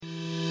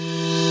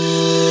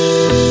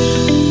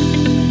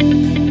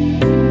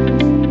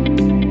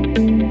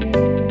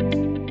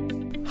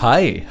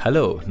Hi,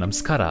 hello,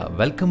 namaskara,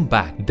 welcome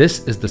back.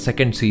 This is the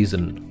second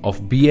season of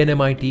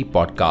BNMIT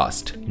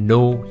podcast,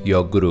 Know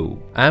Your Guru.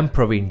 I am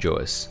Praveen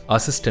Joas,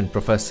 Assistant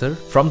Professor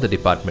from the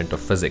Department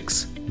of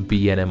Physics,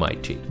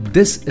 BNMIT.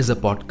 This is a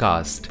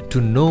podcast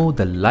to know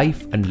the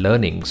life and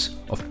learnings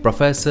of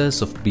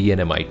professors of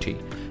BNMIT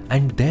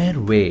and their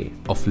way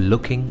of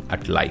looking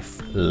at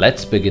life.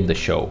 Let's begin the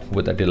show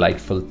with a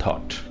delightful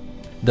thought.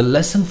 The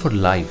lesson for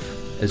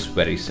life is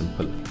very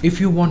simple.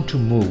 If you want to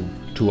move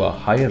to a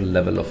higher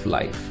level of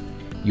life,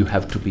 you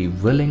have to be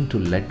willing to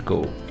let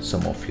go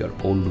some of your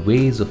old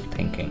ways of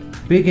thinking.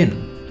 Begin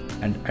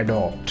and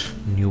adopt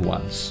new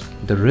ones.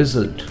 The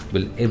result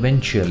will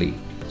eventually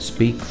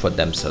speak for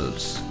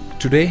themselves.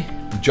 Today,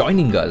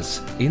 joining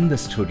us in the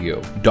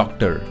studio,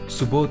 Dr.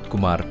 Subodh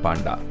Kumar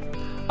Panda,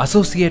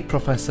 Associate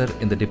Professor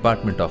in the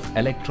Department of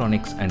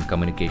Electronics and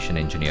Communication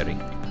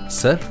Engineering.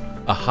 Sir,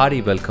 a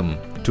hearty welcome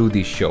to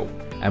the show.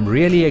 I'm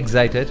really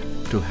excited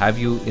to have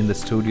you in the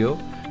studio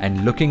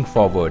and looking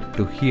forward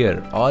to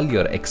hear all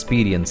your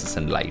experiences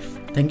in life.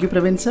 Thank you,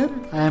 Praveen sir.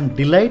 I am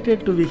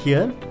delighted to be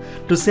here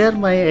to share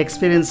my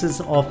experiences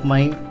of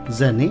my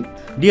journey.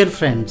 Dear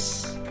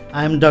friends,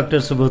 I am Dr.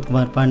 Subodh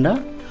Kumar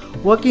Panda,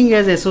 working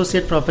as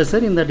Associate Professor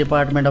in the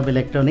Department of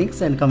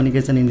Electronics and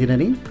Communication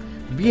Engineering,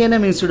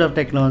 BNM Institute of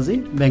Technology,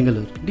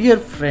 Bangalore. Dear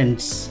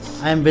friends,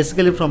 I am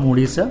basically from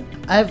Odisha.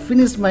 I have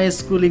finished my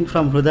schooling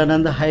from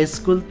Hrudananda High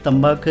School,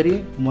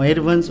 Tambakari,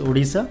 Mayurbhanj,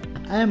 Odisha.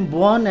 I am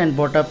born and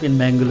brought up in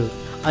Bangalore.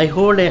 I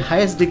hold a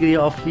highest degree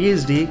of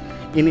PhD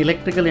in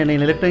Electrical and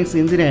Electronics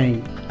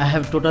Engineering. I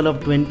have total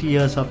of 20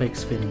 years of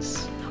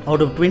experience. Out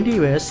of 20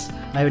 years,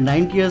 I have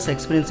 90 years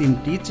experience in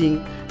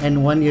teaching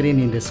and 1 year in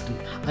industry.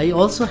 I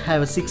also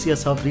have 6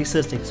 years of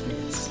research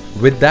experience.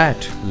 With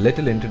that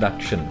little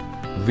introduction,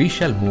 we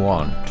shall move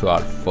on to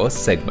our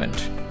first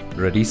segment.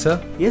 Ready,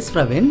 sir? Yes,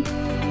 Praveen.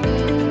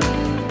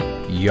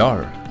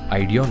 Your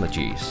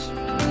ideologies.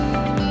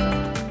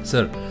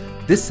 Sir,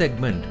 this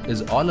segment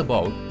is all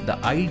about the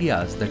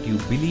ideas that you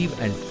believe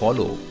and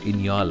follow in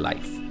your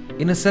life.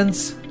 In a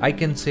sense, I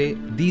can say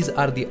these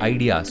are the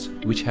ideas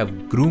which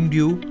have groomed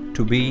you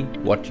to be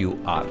what you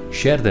are.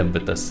 Share them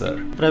with us, sir.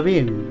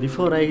 Praveen,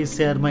 before I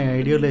share my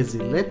ideology,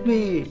 let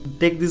me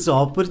take this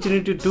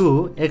opportunity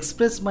to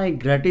express my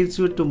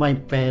gratitude to my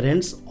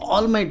parents,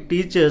 all my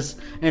teachers,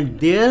 and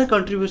their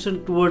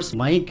contribution towards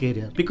my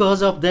career.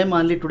 Because of them,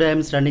 only today I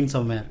am standing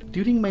somewhere.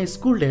 During my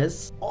school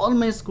days, all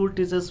my school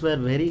teachers were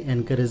very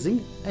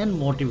encouraging and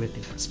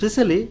motivating.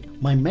 Especially,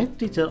 my math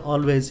teacher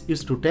always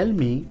used to tell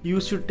me, you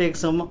should take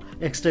some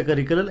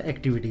extracurricular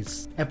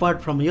activities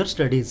apart from your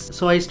studies.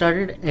 So I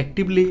started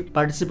actively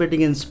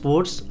participating in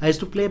sports. I used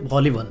to play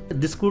volleyball.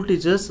 The school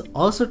teachers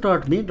also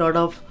taught me a lot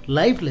of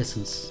life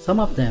lessons. Some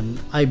of them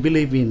I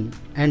believe in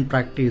and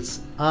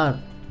practice are: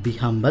 be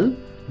humble,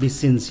 be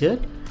sincere,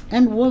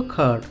 and work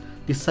hard.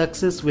 The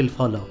success will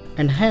follow.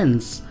 And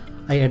hence,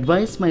 I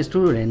advise my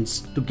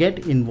students to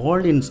get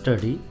involved in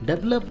study,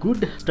 develop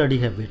good study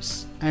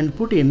habits, and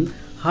put in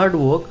hard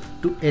work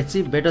to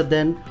achieve better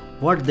than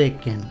what they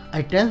can.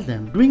 I tell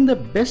them, doing the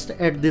best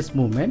at this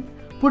moment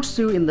puts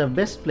you in the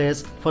best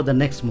place for the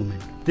next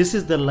moment. This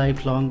is the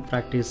lifelong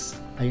practice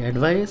I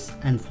advise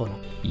and follow.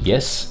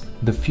 Yes,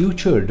 the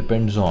future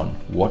depends on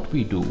what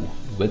we do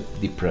with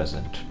the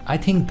present. I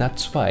think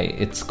that's why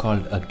it's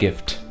called a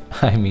gift.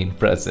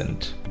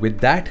 Present. With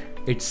that,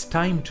 it's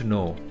time to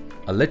know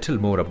a little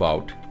more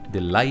about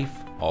the life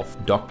of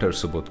Dr.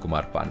 Subodh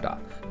Kumar Panda.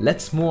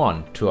 Let's move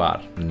on to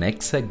our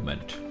next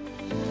segment.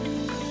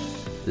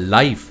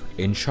 Life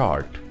in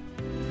short.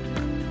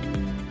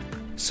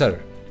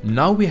 Sir,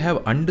 now we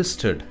have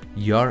understood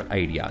your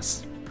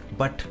ideas,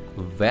 but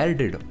where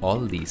did all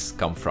these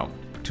come from?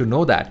 To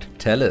know that,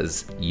 tell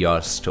us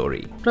your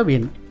story.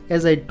 Praveen,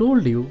 as I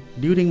told you,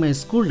 during my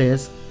school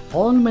days,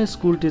 all my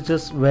school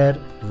teachers were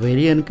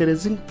very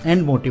encouraging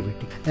and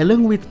motivating.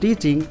 Along with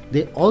teaching,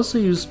 they also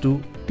used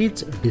to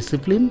teach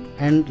discipline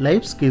and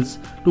life skills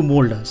to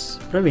mold us.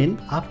 Praveen,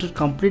 after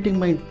completing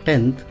my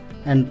 10th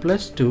and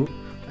plus 2,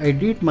 I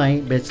did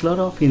my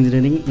Bachelor of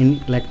Engineering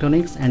in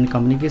Electronics and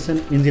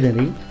Communication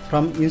Engineering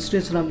from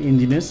Institution of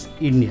Engineers,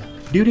 India.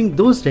 During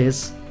those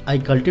days, I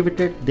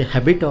cultivated the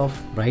habit of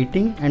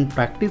writing and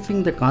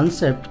practicing the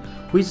concept,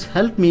 which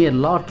helped me a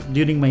lot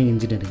during my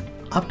engineering.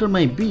 After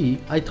my B,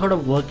 I thought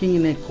of working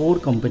in a core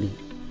company,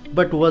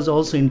 but was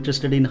also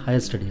interested in higher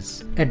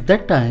studies. At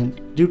that time,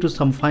 due to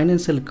some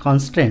financial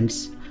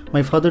constraints,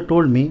 my father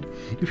told me,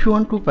 if you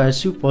want to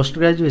pursue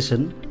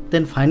post-graduation,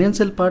 then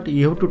financial part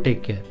you have to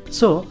take care.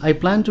 So I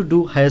planned to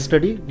do higher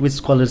study with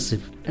scholarship,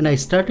 and I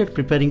started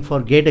preparing for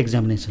GATE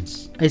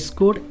examinations. I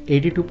scored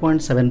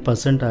 82.7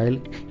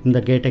 percentile in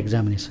the GATE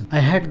examination. I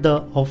had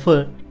the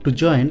offer to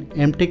join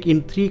MTech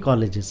in 3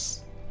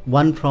 colleges,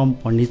 one from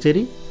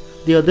Pondicherry,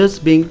 the others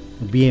being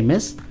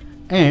BMS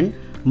and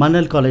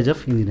Mannal College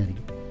of Engineering.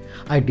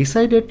 I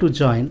decided to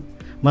join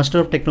Master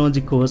of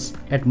Technology course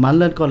at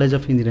Mannal College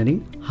of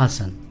Engineering,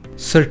 Hassan.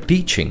 Sir,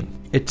 teaching,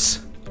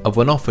 it's a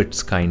one of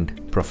its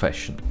kind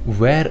profession.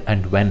 Where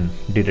and when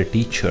did a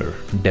teacher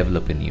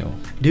develop in you?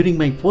 During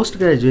my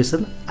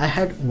post-graduation, I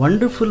had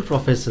wonderful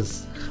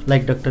professors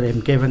like Dr.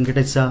 M.K.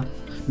 Venkatesa,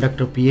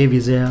 Dr. P.A.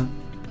 Vijaya,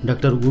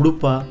 Dr.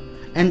 Udupa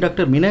and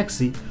Dr.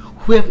 Meenakshi,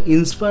 who have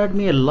inspired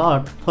me a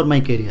lot for my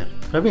career.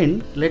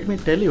 Praveen, let me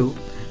tell you,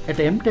 at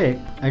M.Tech,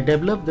 I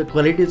developed the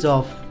qualities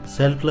of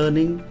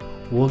self-learning,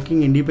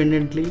 working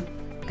independently,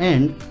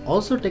 and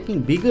also taking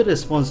bigger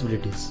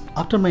responsibilities.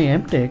 After my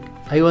M.Tech,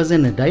 I was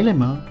in a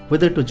dilemma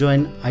whether to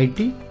join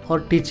IT or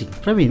teaching.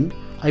 Praveen,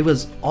 I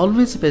was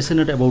always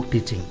passionate about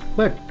teaching,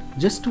 but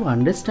just to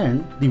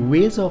understand the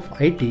ways of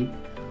IT,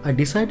 I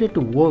decided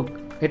to work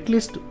at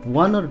least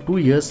 1 or 2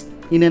 years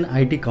in an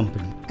IT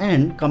company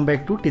and come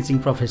back to teaching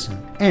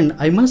profession. And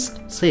I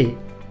must say,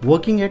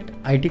 working at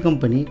IT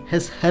company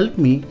has helped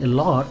me a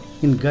lot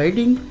in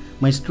guiding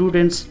my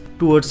students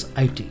towards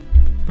IT.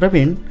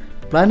 Praveen,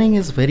 planning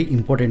is very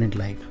important in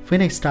life.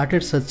 When I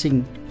started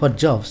searching for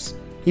jobs,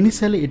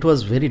 initially it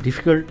was very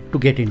difficult to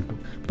get into.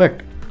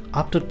 But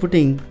after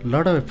putting a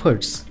lot of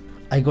efforts,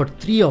 I got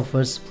 3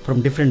 offers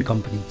from different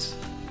companies.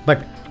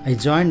 But I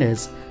joined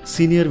as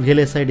Senior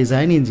VLSI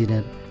Design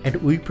Engineer at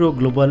Wipro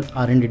Global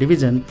R&D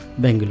Division,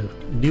 Bangalore.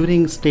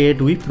 During stay at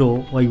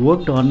Wipro, I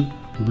worked on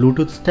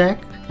Bluetooth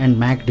stack and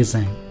Mac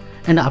design.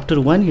 And after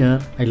 1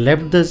 year, I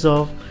left the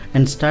job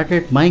and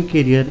started my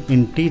career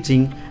in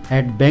teaching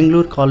at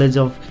Bangalore College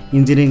of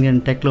Engineering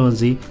and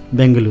Technology,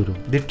 Bengaluru.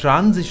 The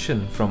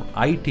transition from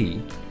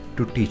IT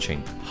to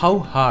teaching, how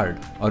hard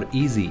or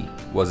easy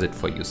was it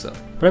for you, sir?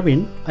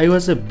 Praveen, I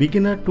was a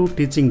beginner to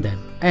teaching then,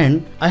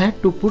 and I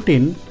had to put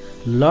in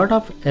lot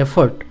of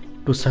effort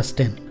to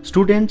sustain.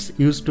 Students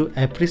used to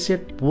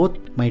appreciate both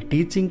my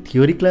teaching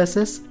theory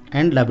classes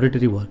and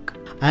laboratory work.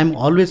 I am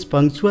always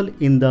punctual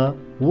in the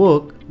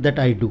work that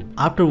I do.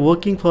 After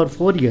working for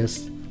 4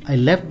 years, I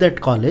left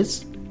that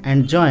college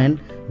and joined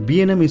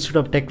B&M Institute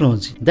of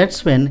Technology.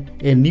 That's when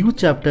a new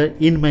chapter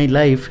in my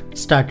life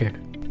started.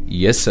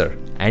 Yes, sir.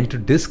 And to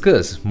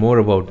discuss more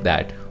about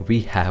that,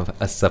 we have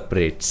a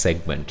separate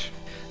segment.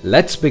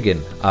 Let's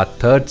begin our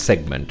third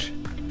segment.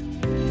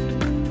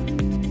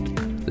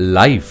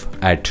 Life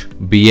at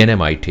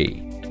BNMIT.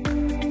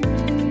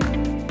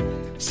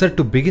 Sir,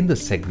 to begin the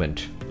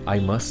segment, I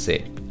must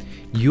say,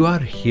 you are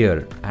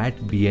here at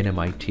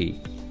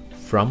BNMIT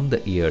from the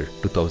year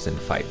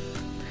 2005.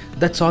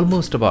 That's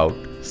almost about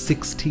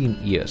 16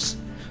 years.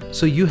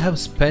 So you have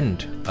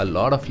spent a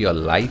lot of your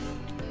life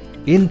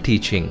in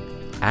teaching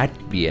at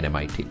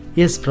BNMIT.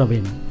 Yes,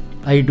 Praveen,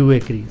 I do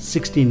agree.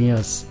 16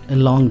 years, a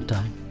long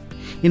time.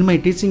 In my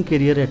teaching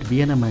career at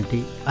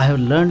BNMIT, I have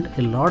learned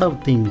a lot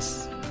of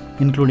things,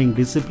 including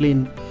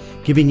discipline,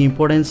 giving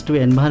importance to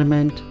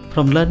environment,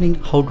 from learning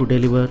how to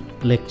deliver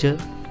lecture,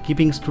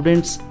 keeping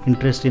students'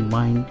 interest in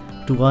mind,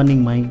 to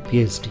earning my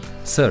PhD.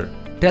 Sir,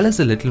 tell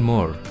us a little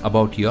more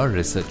about your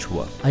research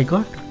work. I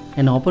got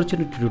an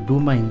opportunity to do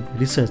my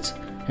research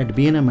at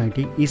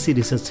BNMIT EC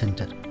Research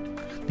Center.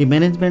 The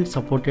management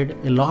supported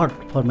a lot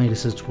for my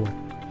research work.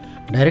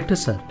 Director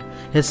sir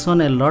has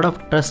shown a lot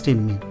of trust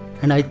in me,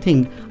 and I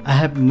think I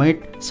have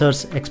met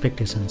sir's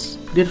expectations.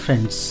 Dear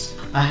friends,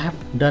 I have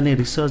done a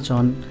research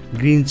on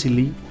green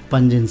chili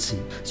pungency.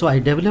 So I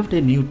developed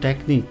a new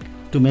technique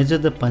to measure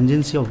the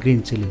pungency of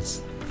green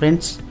chilies.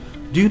 Friends,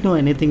 do you know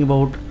anything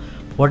about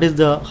what is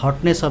the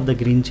hotness of the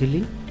green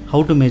chili?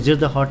 How to measure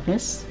the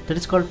hotness? That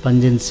is called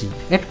pungency.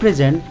 At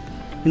present,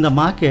 in the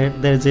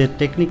market, there is a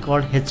technique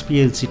called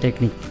HPLC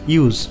technique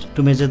used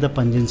to measure the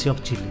pungency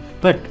of chili.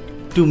 But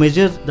to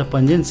measure the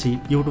pungency,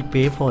 you have to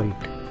pay for it.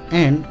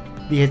 And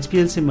the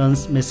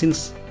HPLC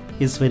machines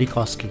is very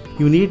costly.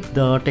 You need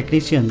the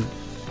technician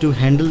to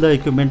handle the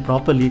equipment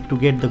properly to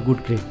get the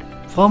good grade.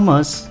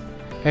 Farmers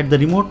at the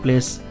remote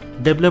place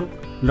developed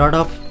lot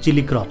of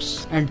chili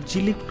crops, and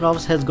chili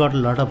crops has got a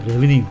lot of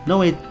revenue.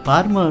 Now a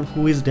farmer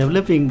who is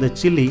developing the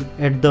chili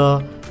at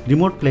the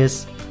remote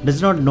place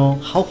does not know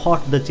how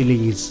hot the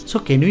chili is. So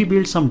can we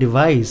build some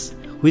device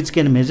which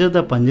can measure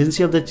the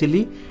pungency of the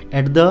chili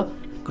at the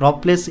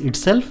crop place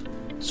itself,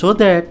 so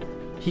that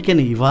he can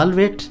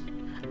evaluate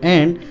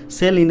and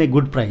sell in a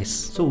good price?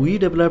 So we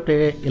developed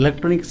a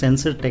electronic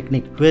sensor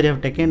technique where we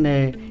have taken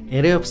an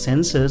array of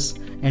sensors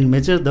and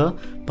measure the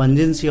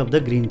pungency of the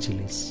green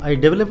chilies. I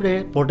developed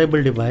a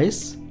portable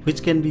device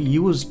which can be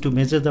used to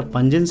measure the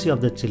pungency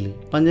of the chili.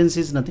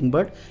 Pungency is nothing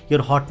but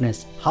your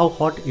hotness, how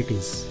hot it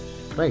is,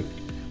 right?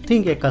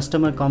 Think a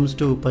customer comes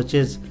to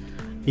purchase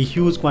a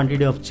huge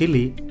quantity of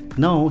chili.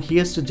 Now he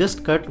has to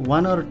just cut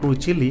 1 or 2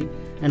 chili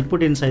and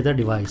put inside the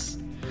device.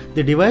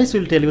 The device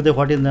will tell you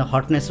what is the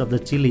hotness of the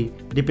chili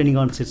depending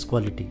on its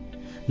quality.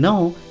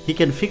 Now he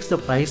can fix the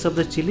price of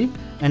the chili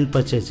and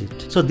purchase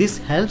it. So this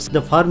helps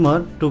the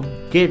farmer to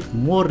get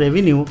more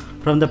revenue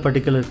from the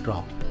particular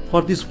crop.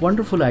 For this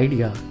wonderful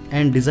idea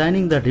and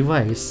designing the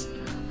device,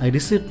 I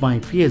received my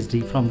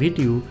PhD from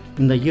VTU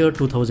in the year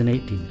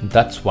 2018.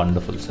 That's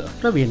wonderful, sir.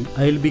 Praveen,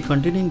 I will be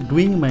continuing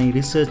doing my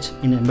research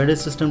in embedded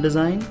system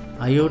design,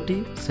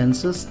 IoT,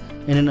 sensors,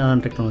 and in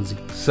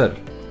nanotechnology. Sir,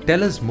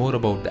 tell us more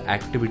about the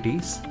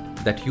activities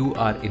that you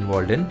are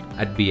involved in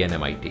at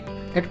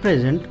BNMIT. At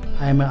present,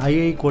 I am an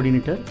IAE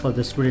coordinator for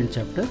the student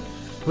chapter,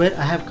 where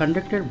I have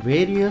conducted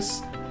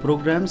various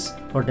programs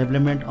for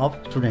development of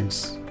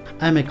students.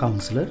 I am a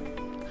counselor.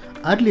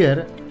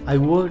 Earlier, I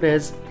worked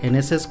as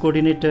NSS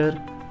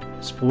coordinator,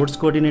 sports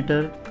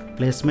coordinator,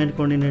 placement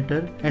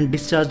coordinator, and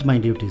discharged my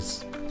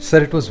duties.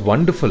 Sir, it was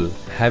wonderful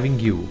having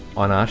you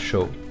on our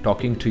show,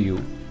 talking to you,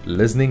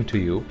 listening to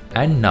you.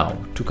 And now,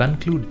 to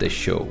conclude this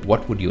show,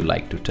 what would you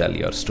like to tell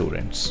your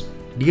students?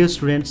 Dear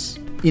students,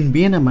 in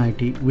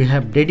BNMIT, we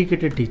have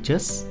dedicated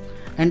teachers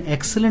and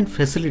excellent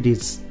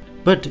facilities,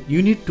 but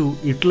you need to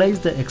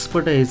utilize the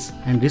expertise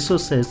and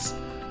resources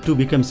to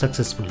become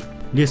successful.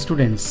 Dear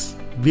students,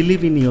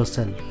 believe in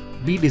yourself,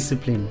 be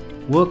disciplined,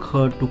 work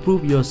hard to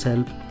prove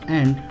yourself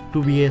and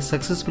to be a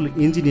successful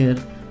engineer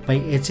by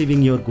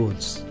achieving your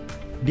goals.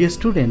 Dear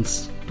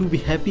students, to be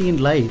happy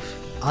in life,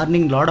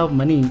 earning lot of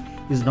money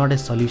is not a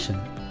solution.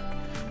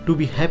 To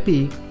be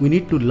happy, we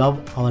need to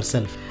love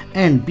ourselves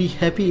and be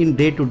happy in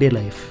day-to-day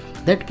life.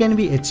 That can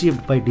be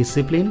achieved by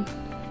discipline,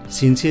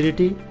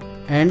 sincerity,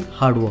 and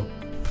hard work.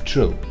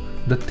 True.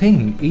 The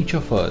thing each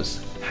of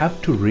us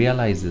have to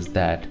realize is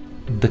that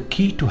the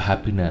key to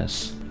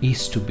happiness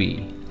is to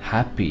be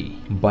happy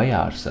by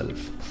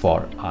ourselves,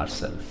 for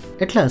ourselves.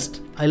 At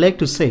last, I like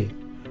to say,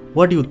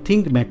 what you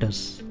think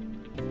matters.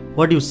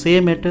 What you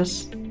say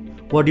matters.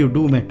 What you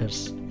do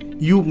matters.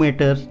 You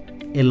matter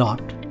a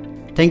lot.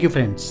 Thank you,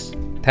 friends.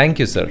 Thank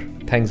you, sir.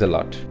 Thanks a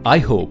lot. I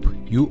hope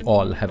you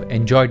all have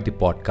enjoyed the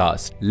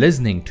podcast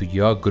listening to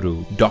your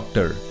guru,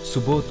 Dr.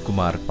 Subodh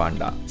Kumar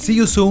Panda. See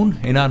you soon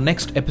in our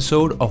next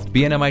episode of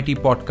BNMIT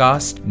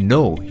podcast,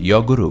 Know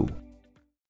Your Guru.